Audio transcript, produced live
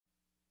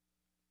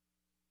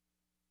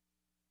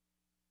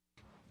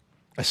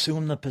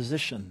assume the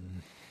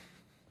position.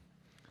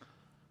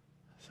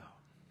 So,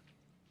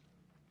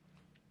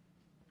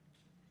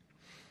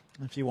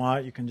 if you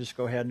want, you can just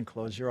go ahead and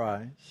close your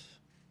eyes.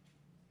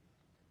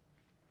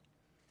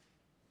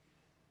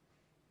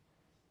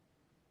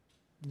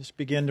 Just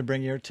begin to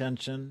bring your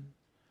attention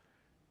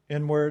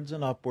inwards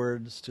and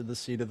upwards to the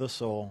seat of the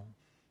soul.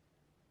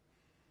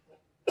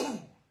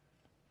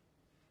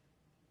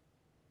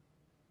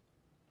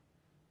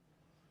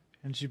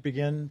 And you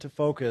begin to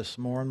focus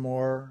more and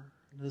more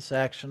on this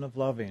action of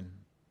loving.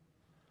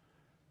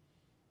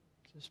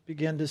 Just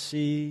begin to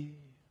see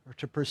or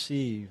to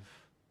perceive,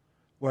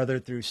 whether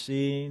through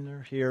seeing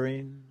or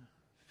hearing,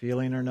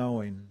 feeling or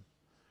knowing,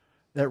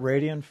 that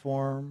radiant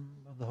form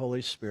of the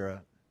Holy Spirit,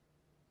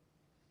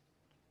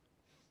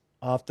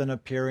 often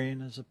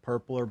appearing as a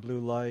purple or blue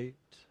light,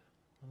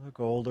 or a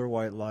gold or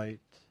white light,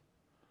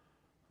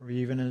 or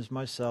even as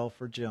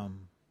myself or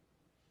Jim.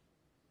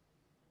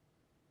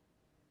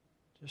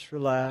 Just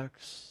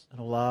relax and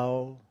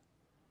allow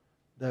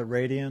that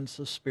radiance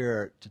of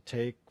spirit to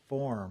take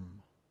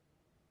form,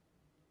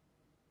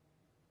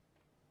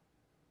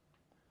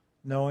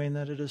 knowing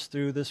that it is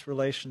through this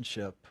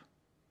relationship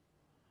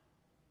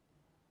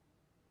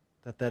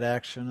that that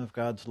action of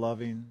God's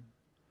loving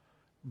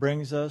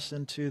brings us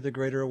into the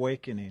greater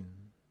awakening,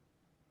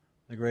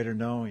 the greater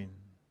knowing,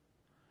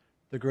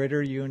 the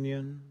greater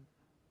union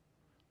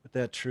with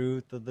that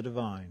truth of the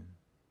divine.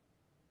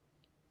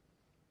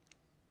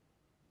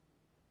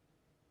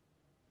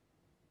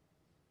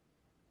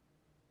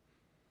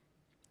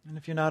 And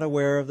if you're not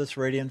aware of this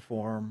radiant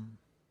form,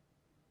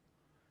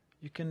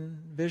 you can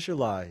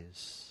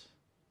visualize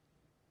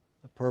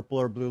the purple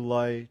or blue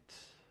light,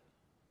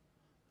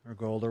 or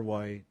gold or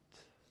white,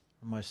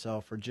 or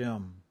myself or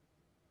Jim.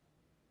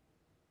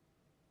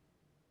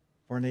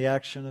 For in the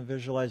action of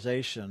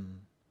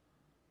visualization,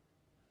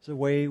 it's a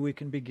way we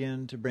can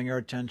begin to bring our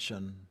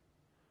attention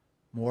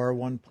more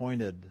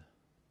one-pointed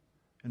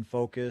and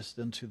focused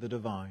into the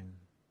divine.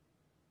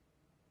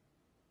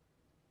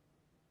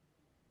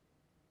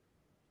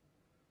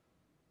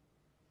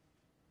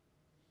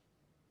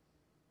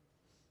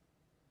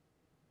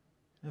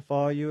 If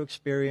all you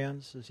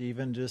experience is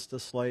even just a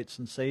slight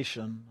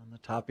sensation on the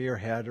top of your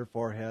head or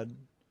forehead,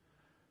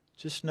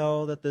 just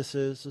know that this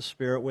is the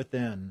spirit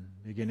within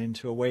beginning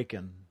to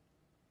awaken.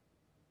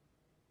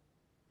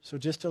 So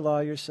just allow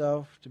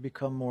yourself to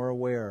become more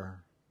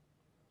aware,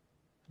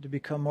 to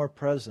become more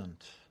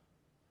present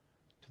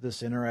to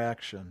this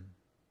interaction.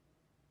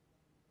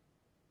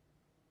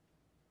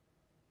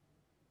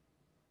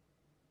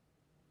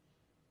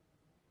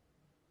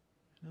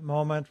 In a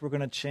moment, we're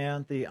going to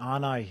chant the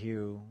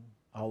Anahu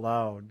out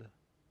loud.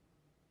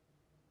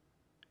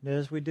 And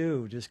as we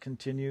do, just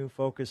continue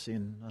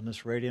focusing on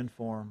this radiant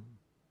form.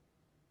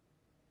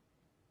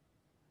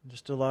 And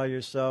just allow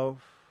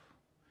yourself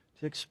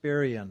to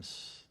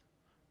experience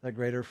that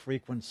greater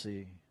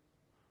frequency,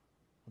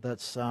 that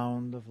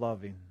sound of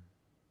loving.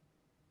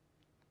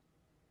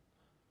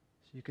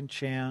 So you can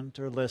chant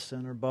or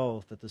listen or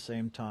both at the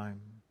same time.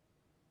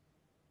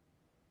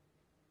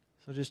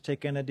 So just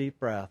take in a deep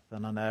breath,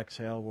 and on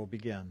exhale we'll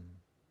begin.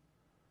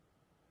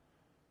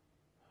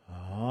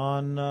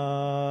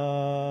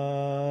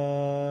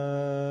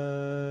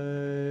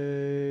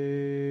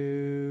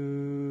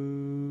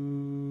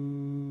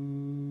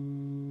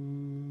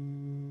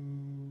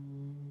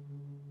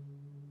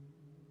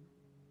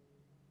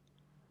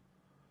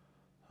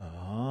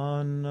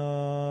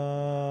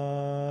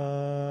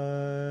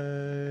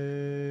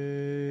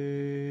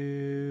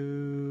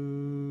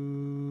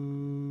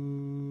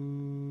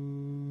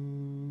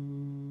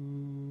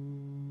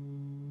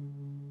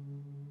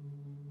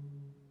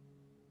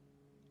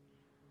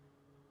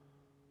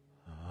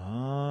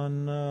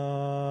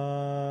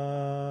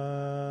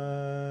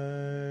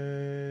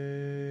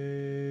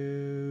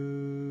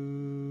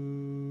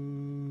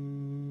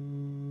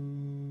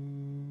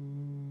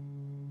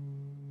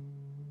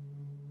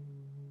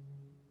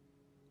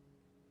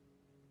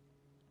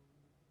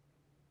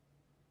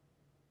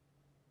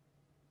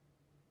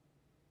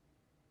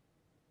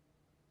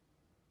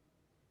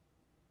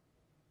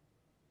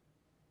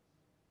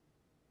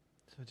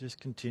 So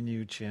just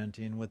continue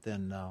chanting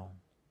within now,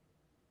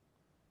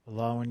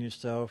 allowing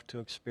yourself to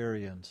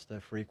experience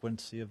that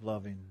frequency of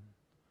loving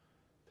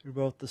through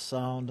both the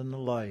sound and the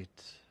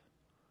light,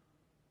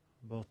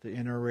 both the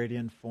inner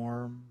radiant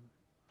form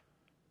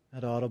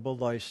and audible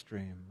life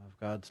stream of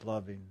God's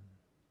loving.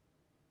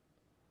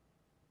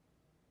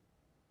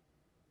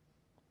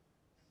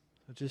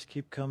 So just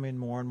keep coming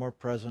more and more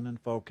present and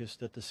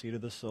focused at the seat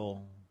of the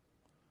soul,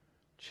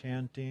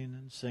 chanting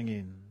and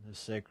singing the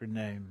sacred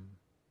name,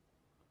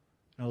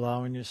 and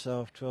allowing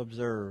yourself to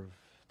observe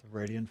the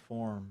radiant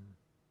form.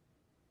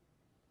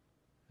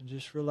 And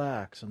just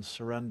relax and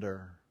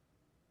surrender,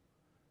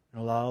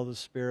 and allow the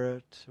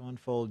Spirit to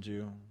unfold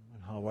you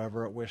in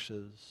however it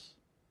wishes,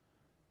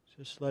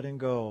 just letting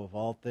go of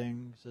all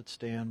things that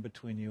stand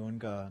between you and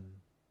God.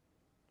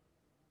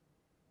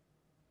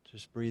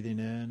 Just breathing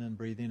in and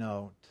breathing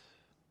out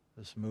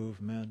this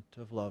movement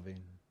of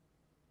loving.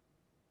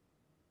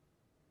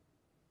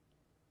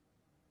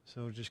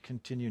 So just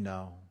continue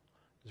now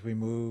as we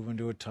move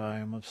into a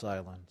time of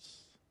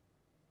silence.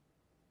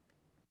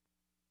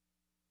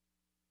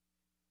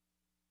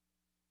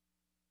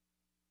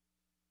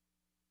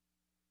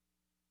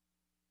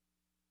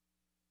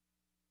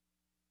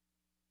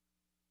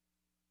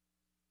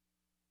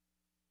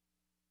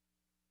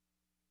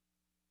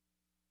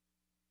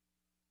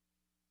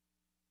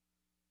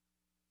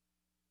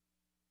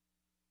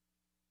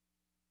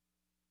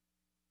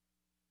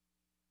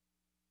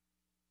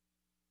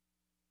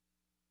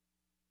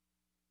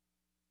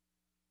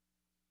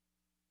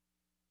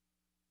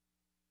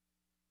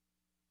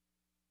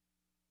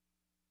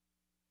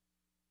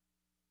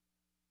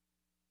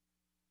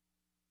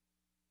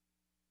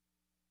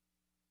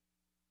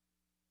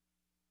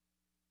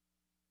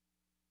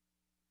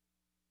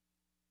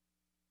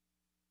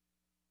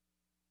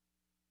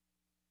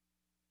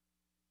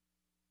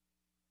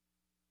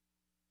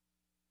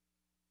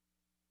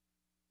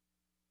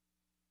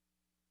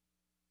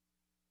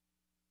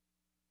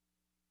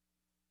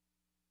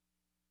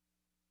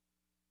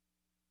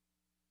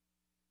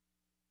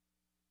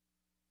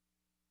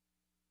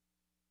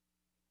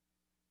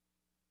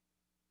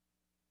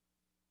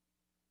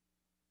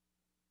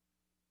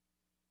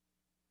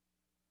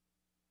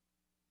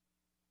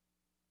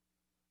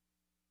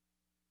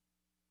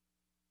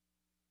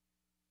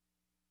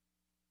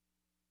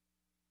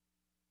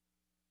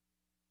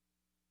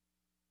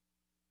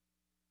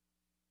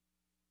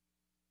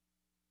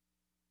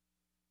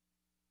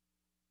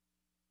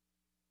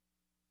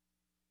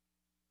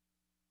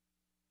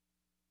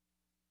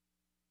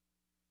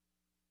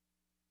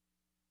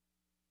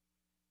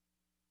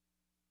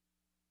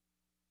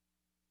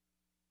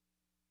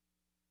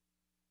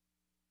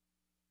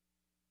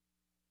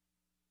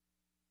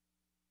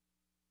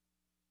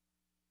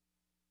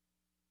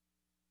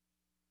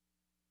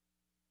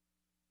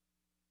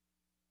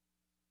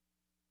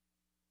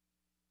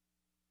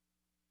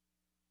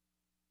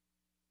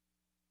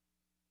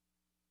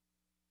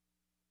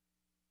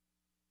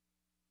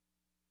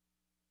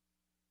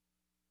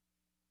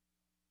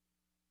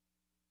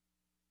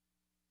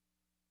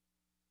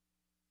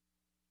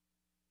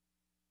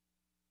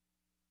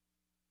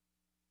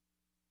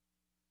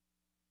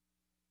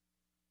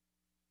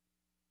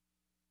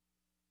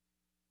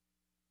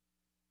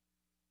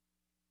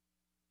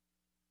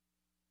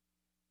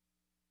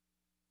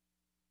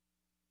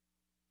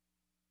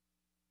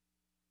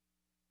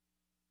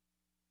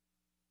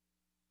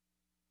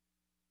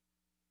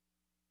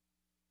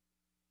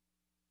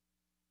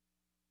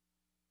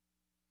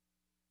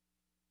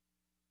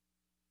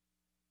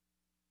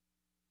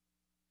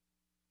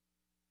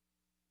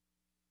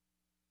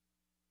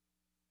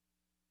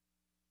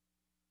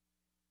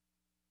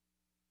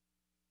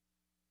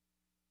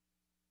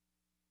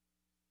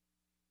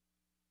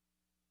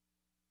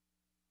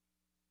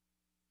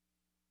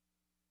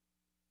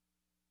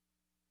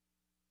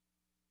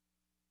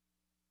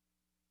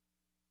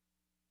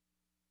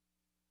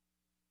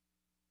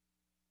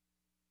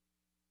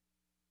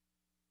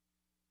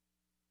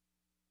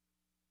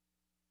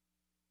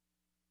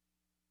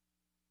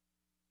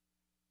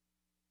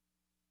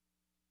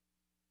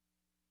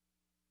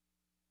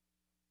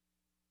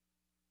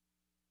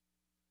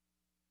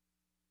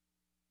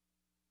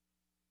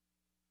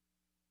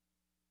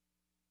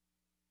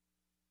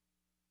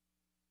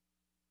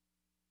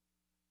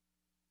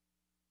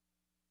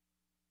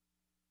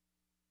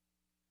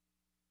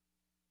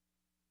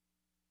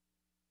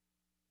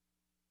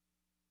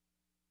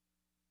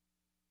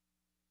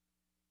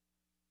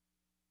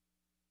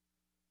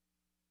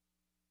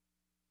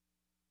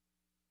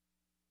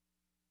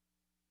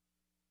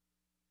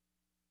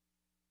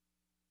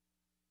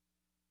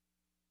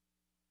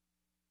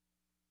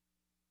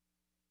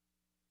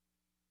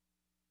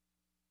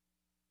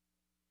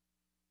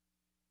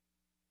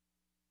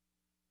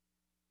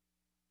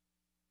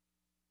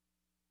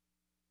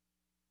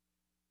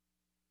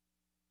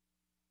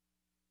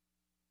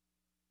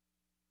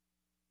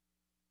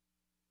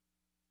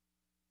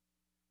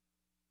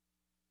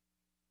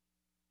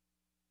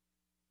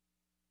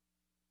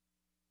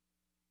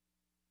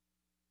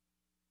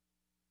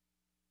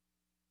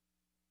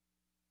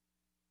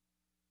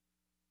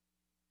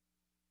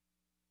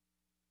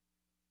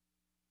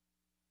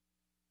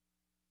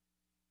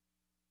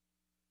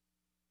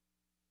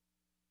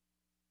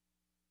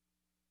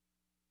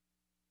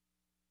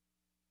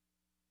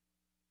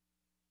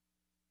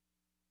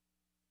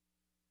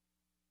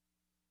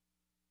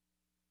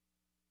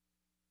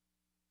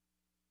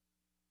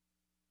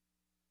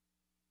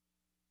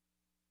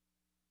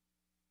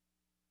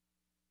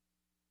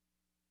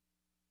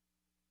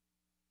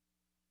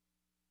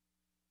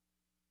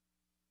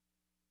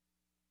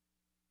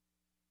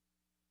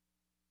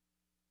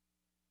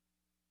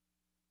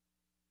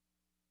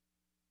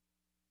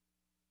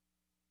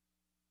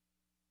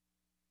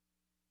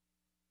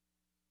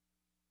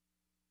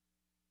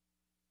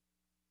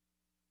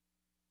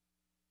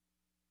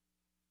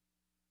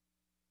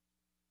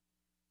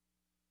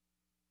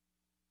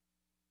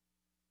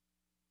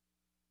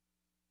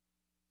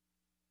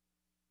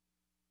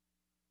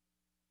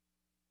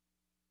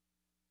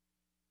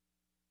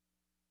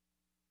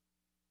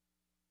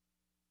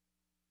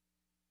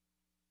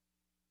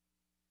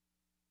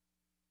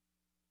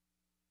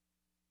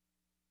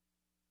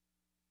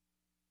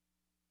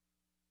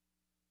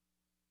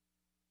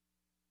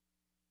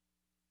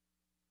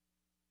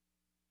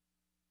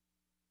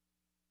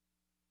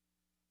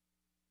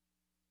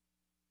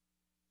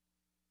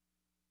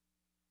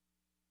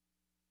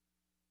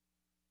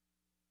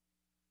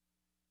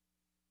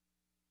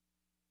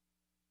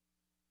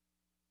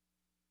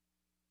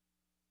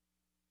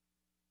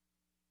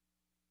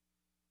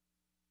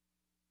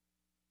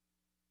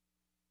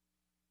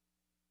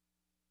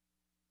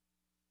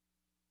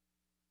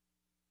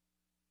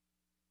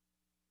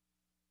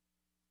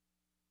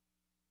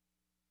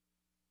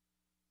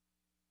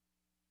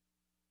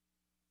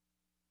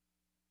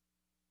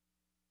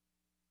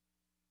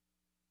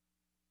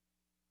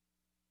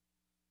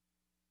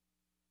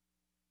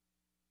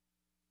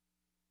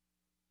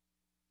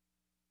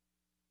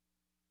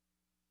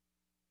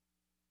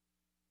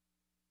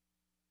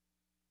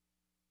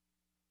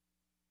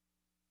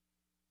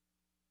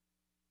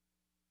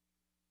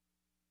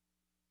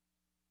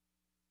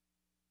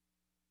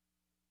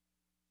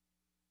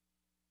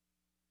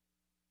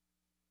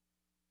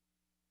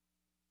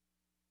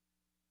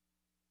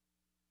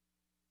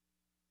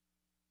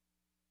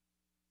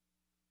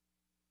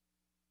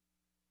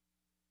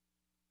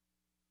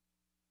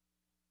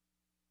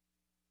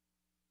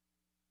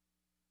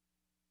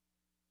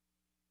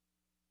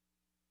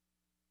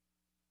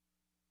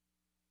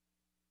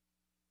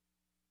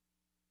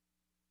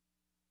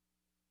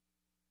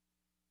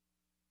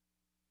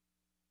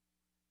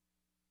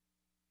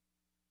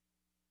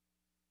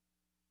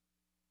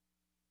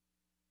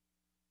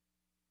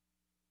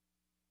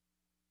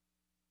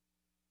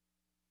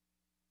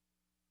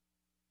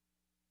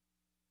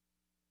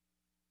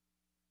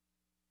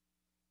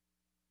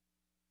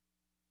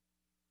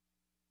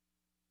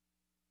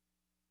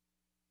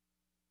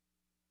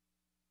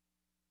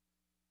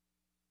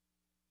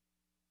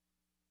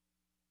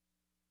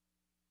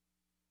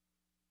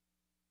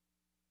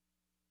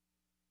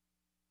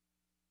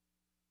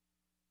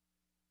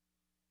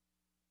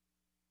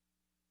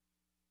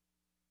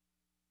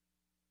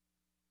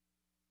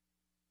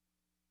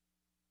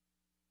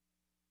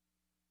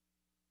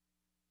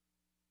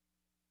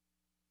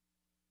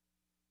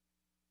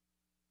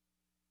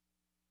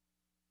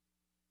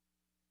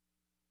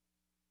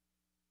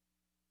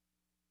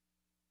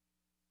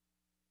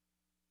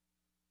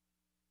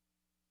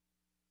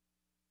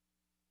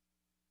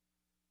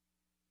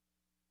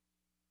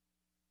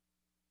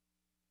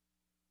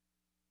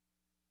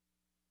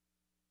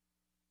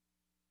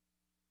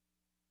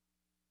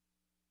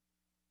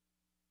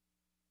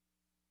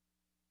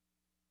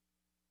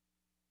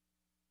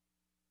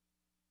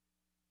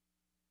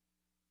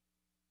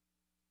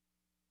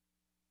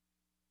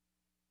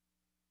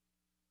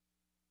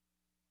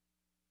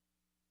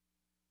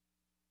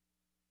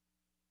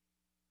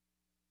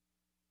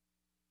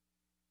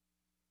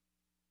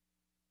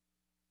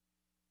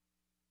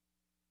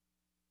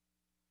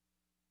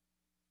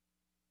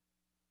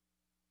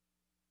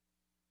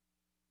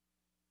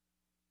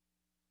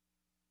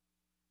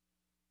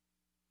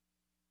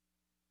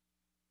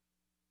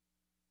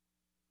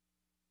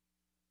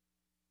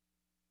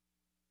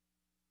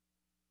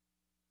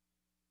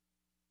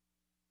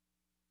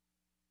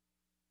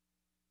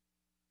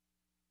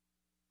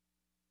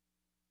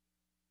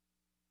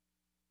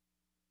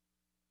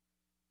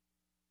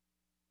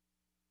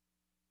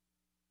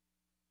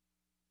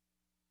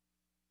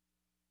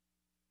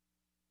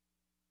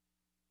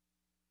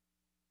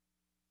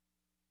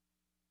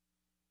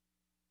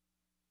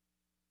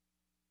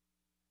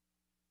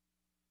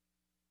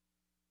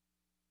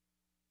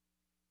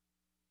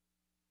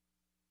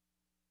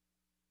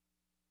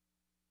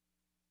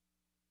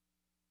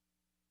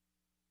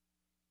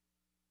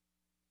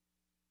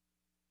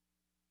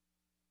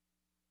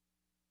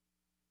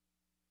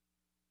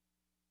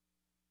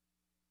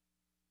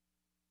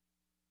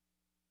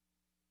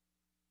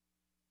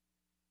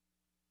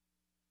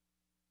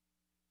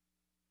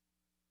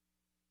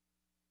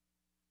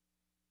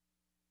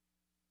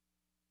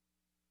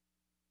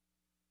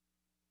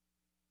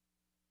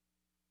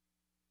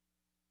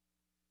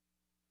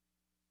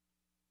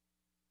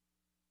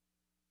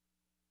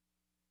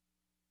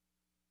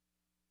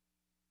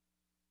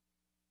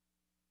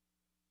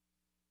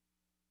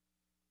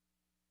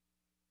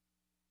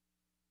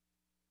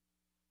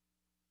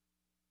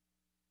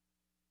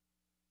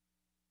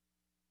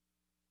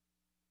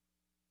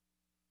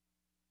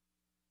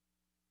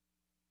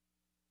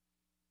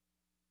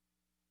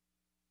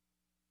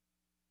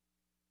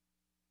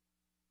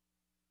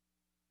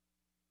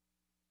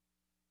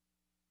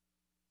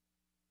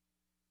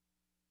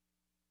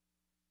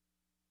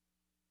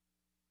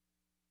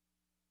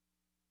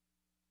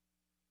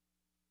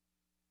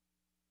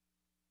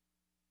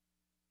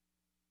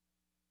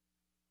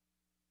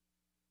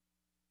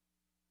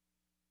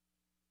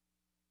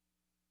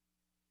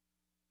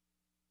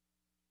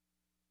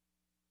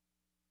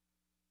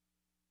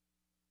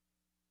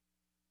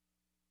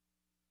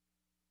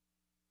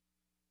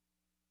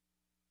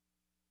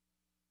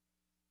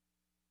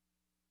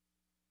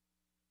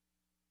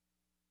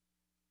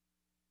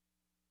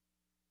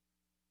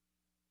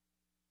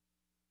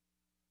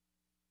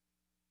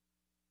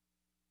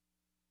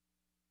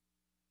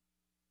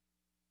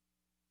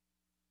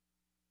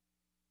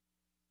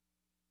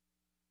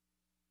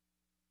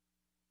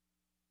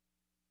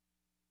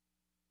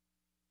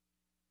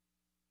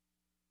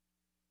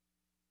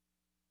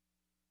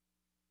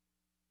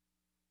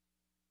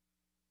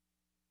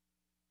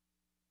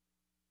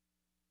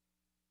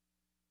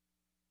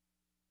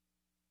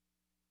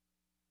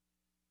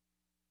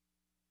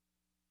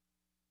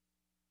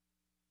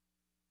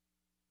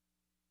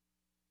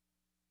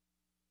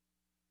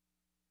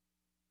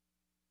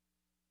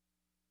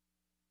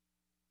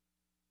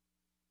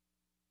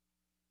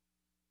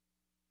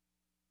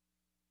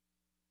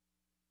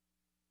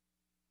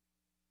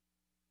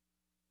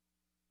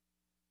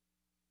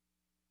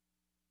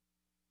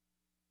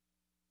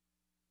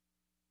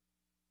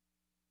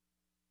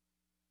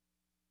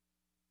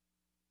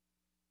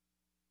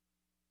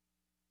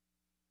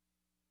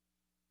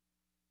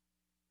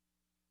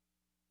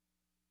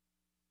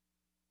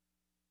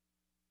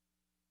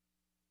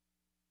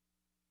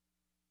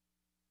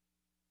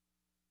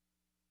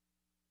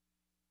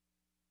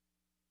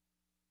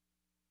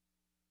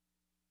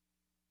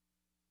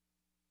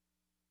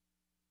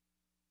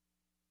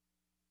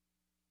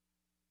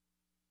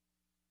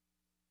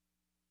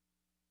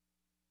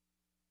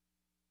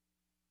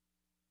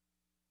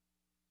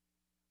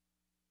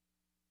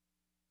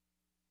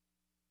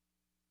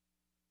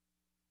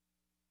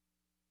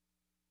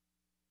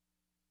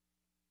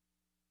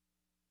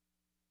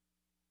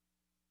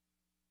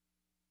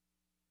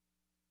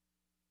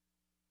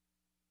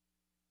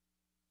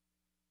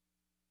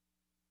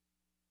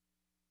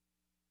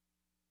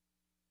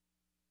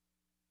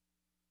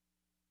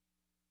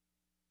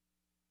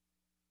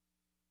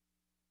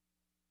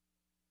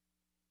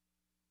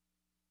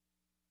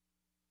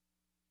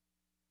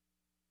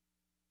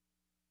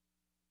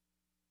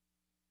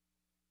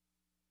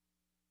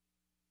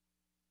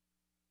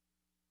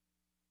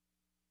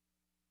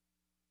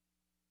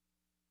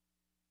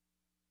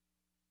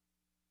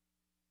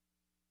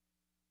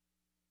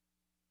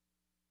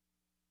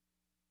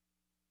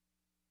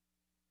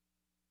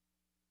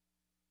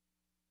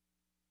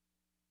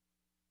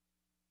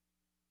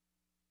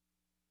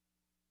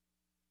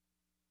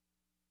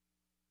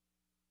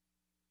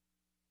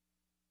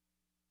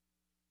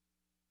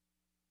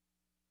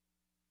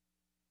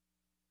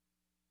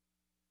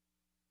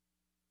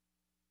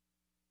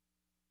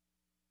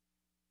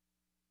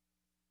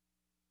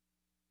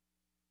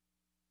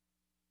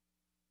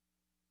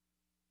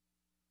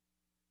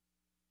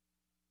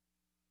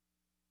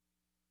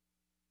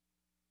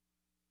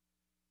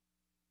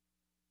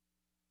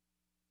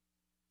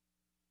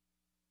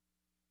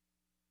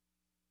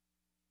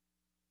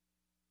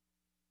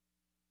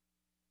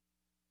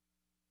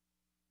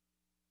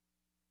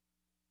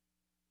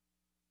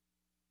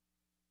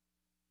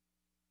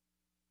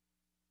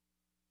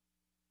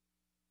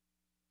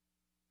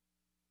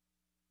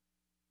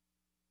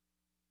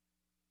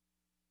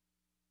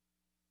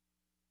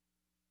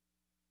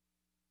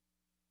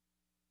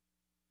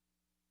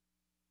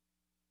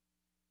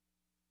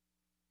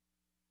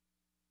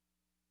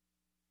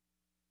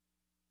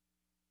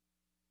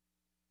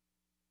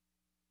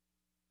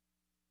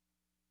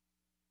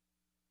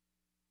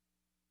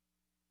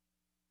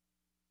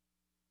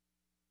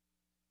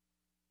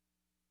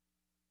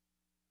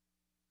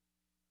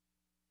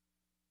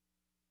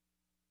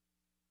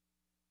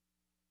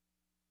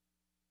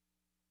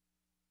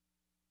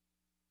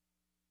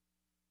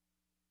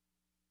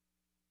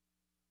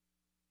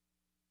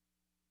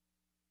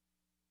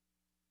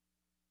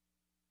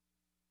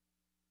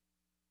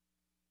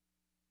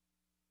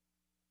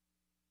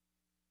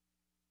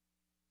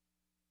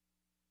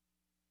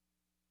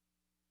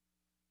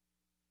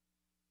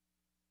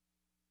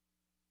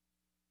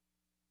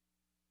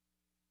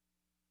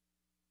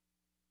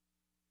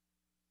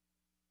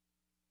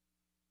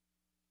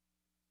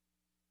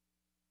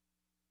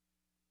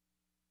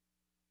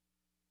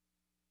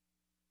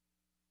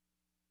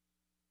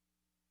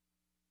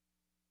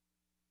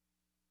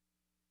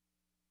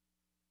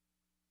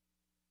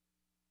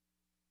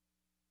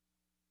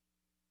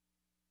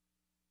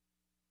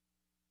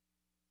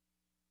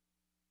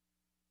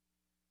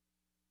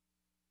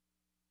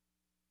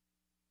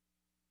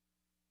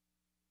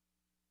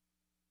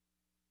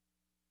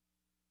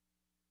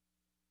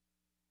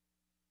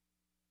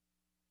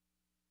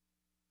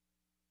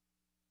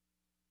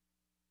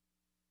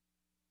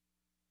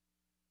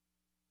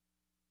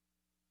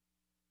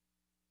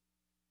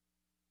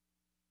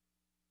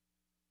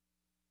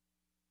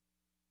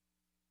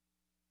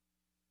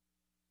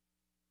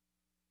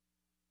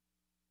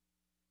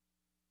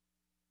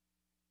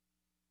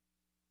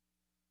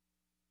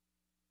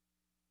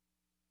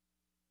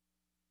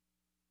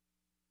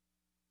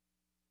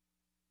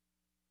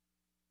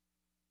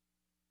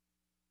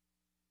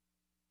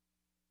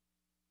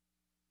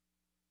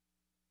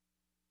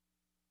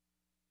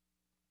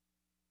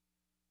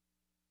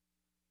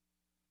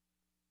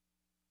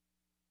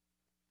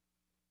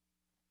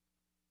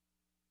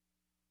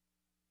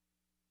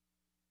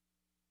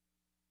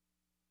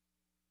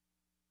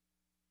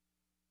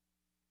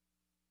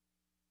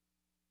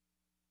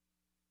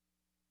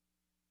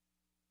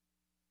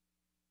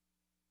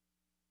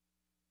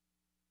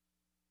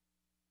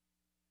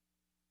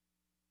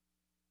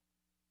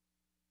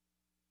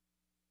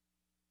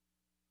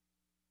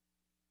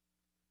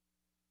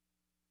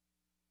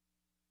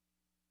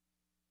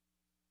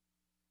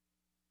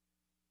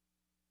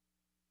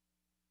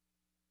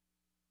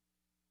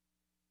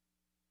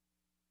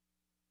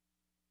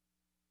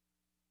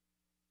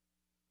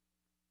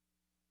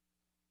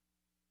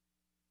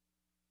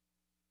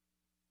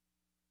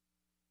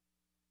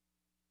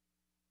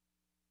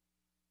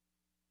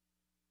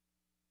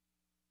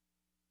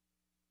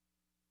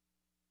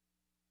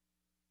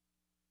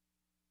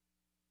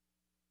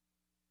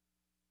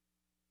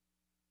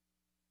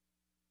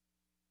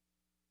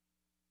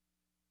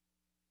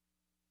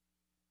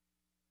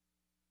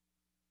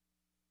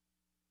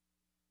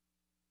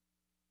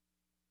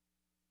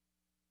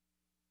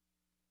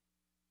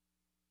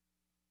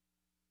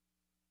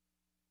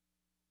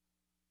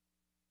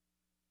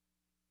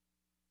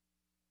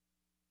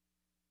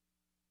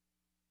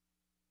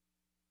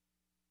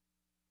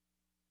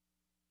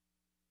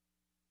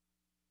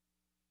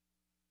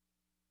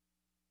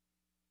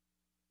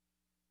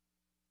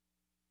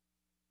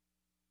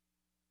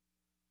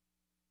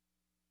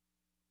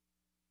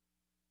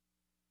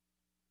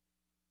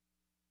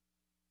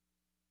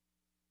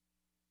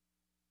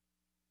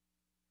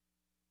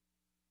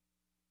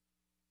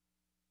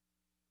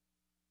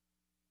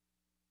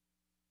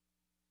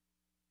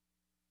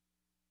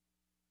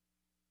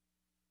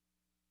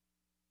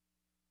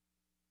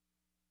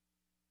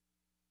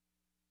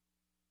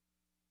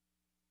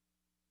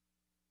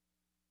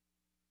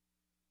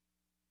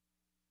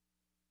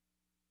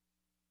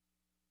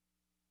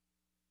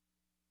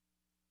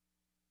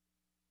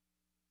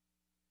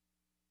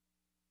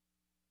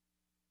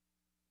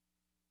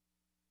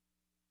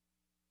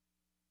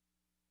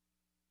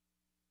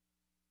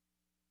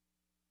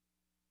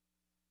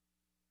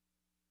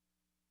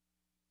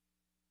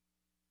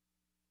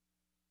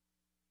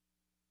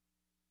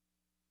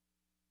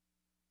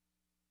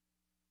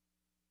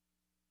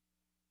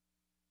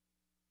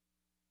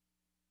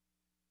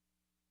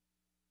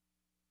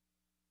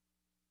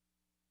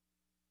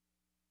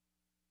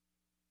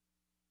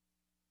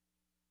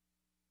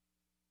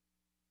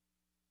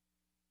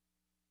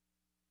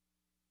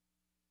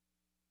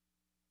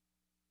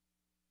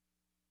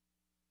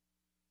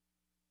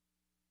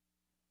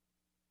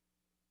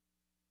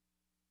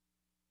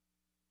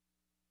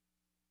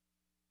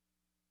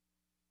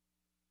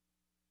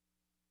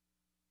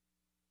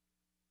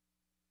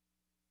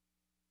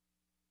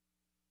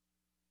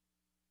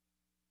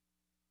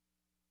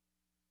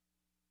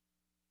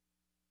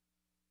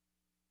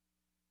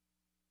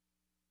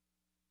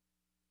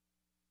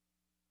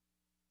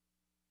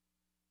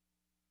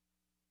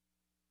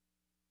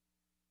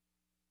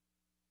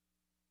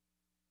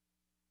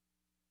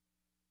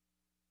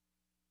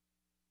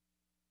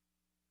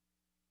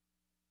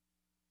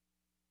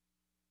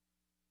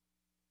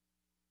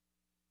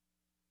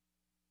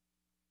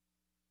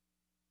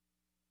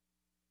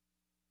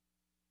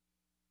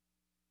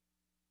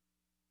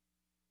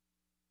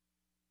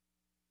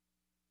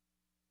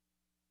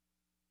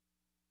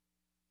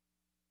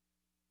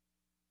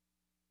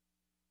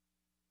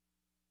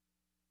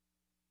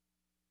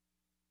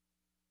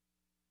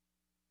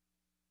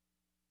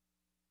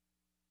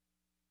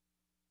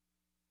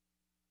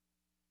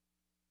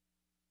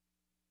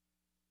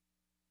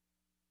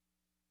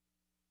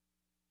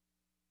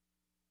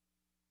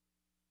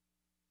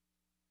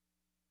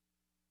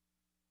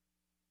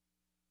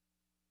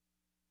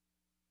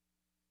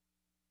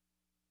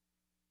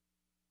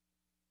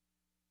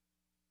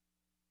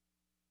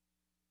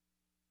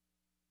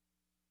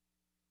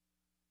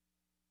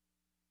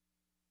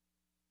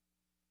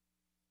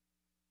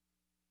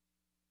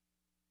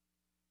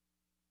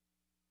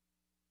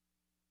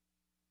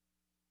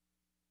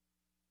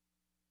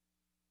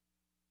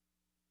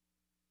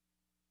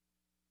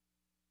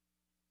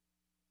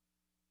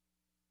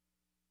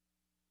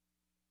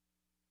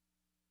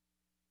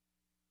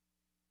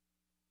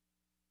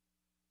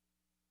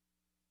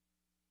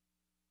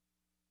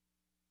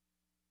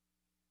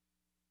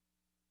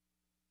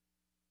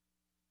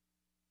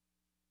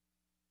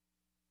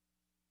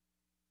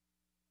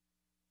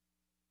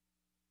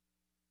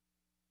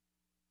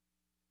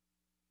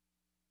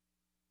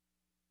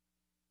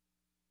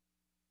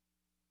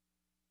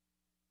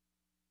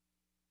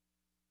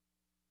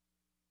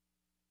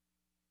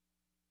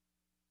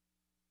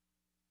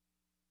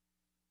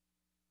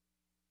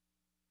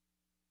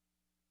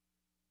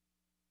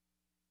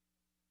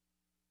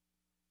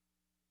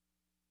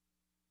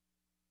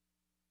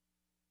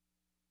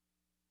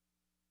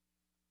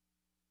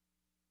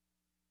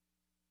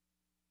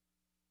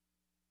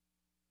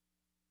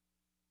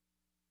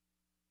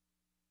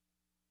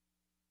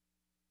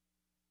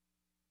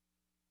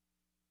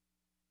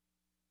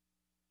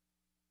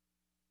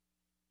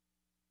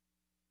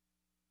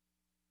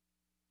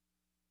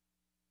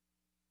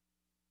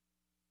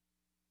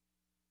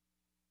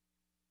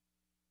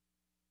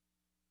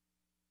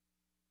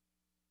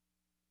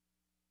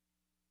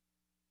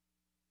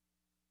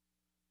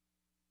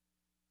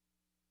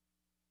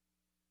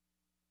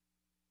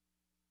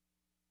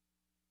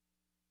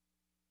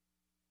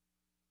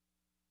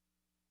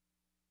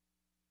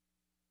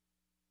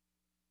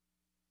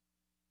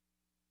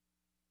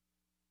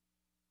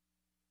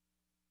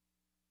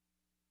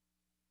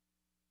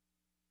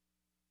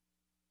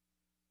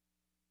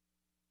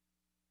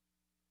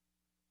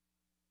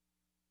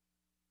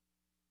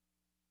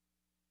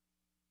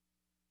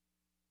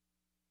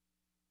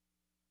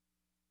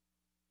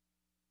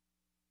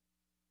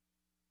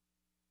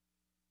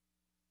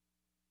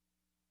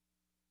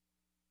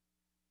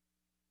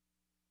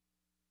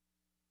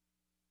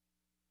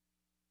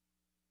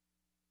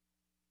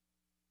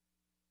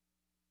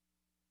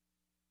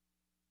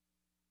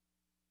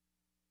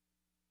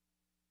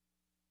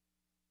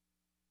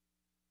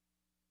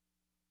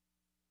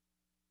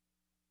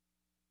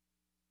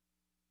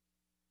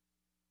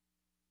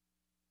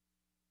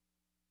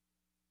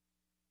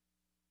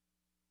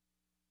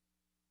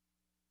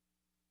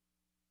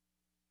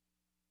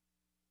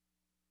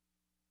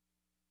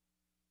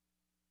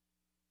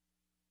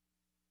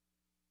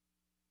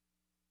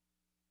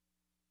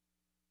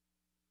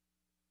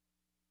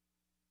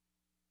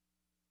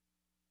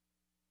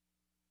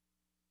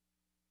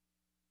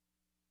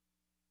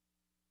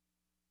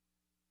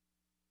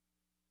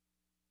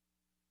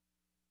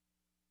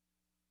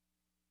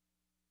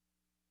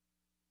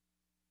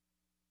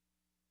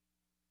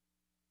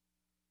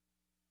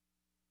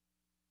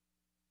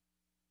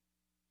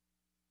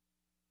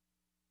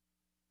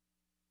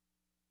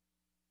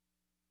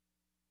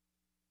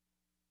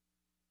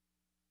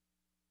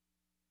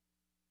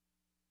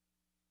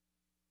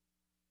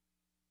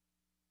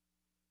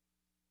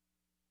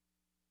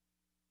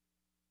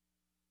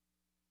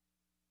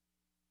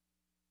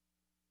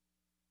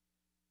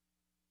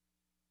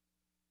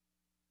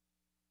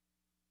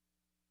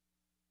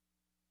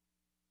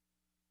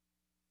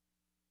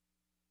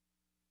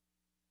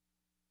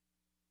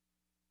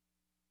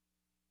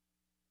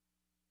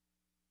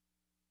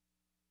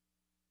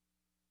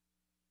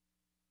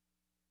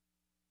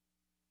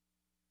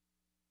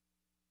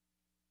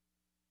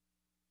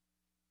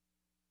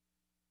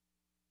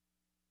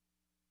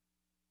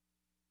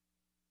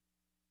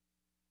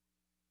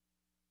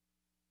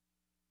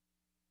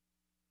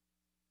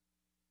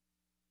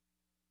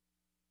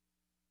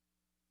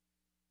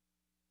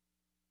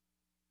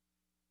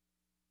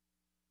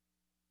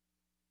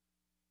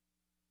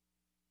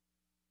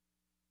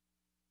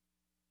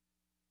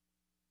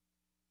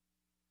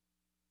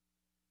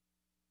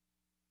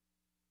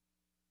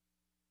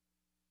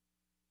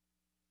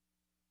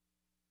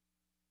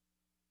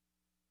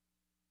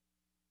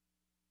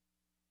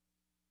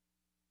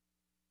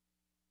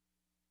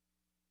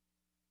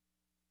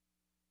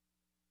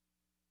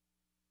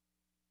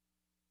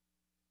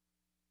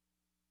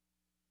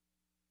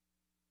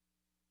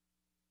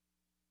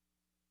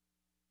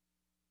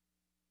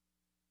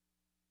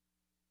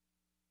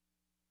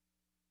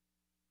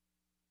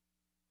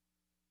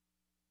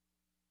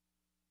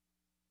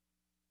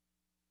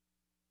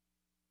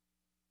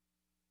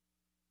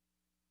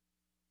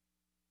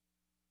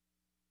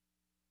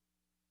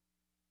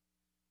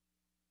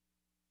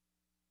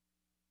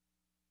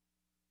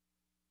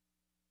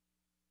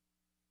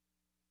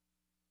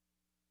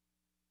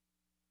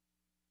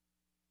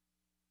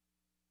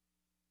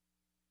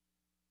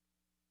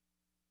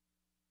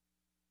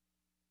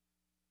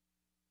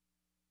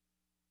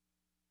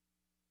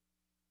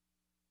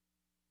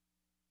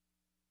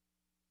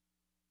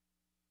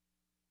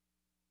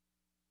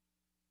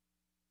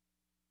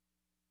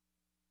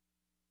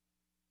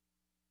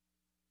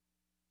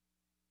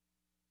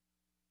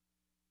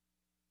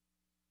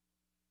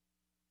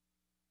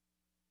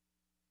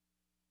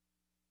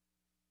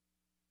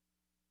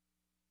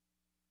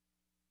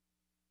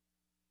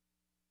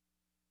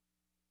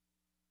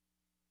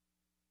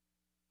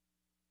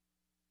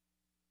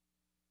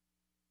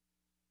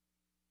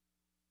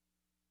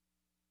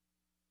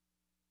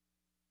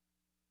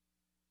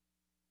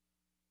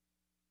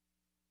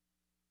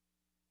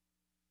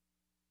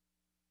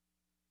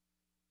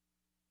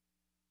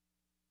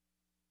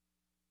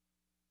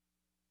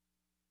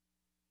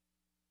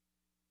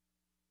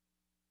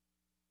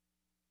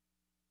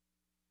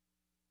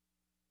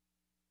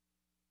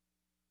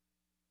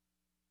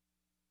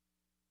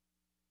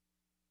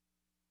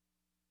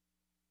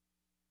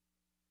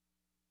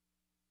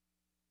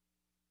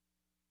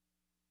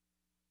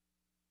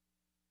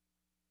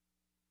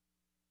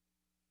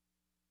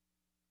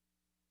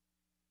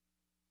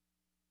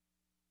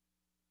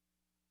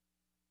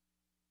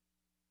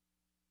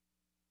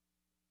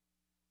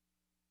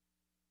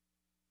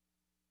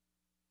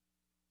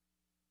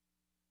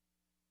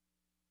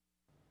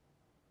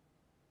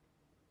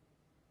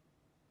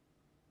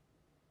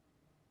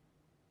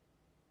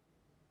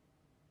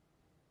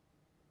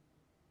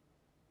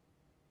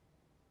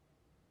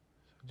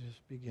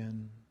 Just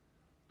begin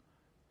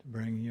to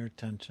bring your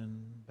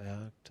attention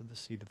back to the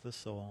seat of the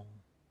soul.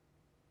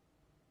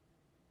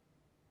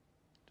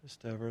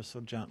 Just ever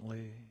so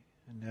gently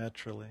and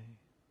naturally,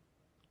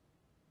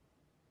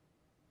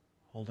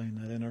 holding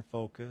that inner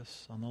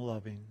focus on the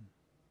loving,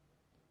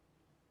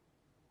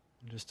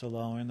 and just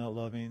allowing that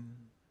loving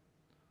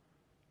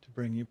to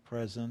bring you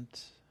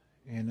present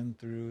in and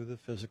through the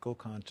physical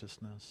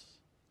consciousness.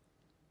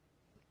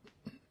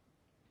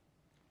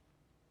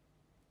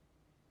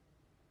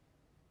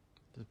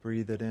 Just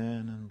breathe it in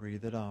and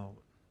breathe it out.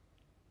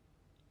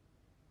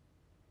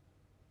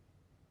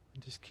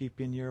 And just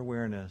keeping your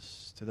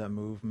awareness to that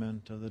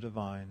movement of the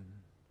divine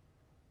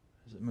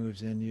as it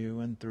moves in you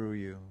and through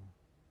you,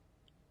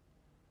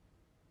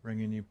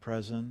 bringing you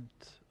present,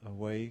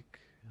 awake,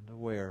 and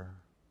aware.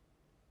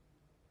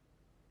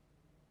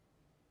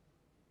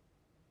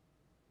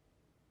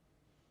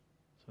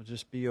 So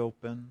just be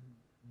open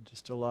and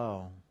just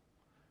allow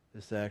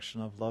this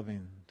action of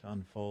loving to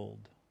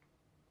unfold.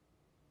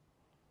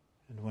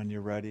 And when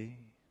you're ready,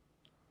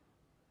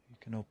 you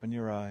can open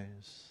your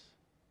eyes.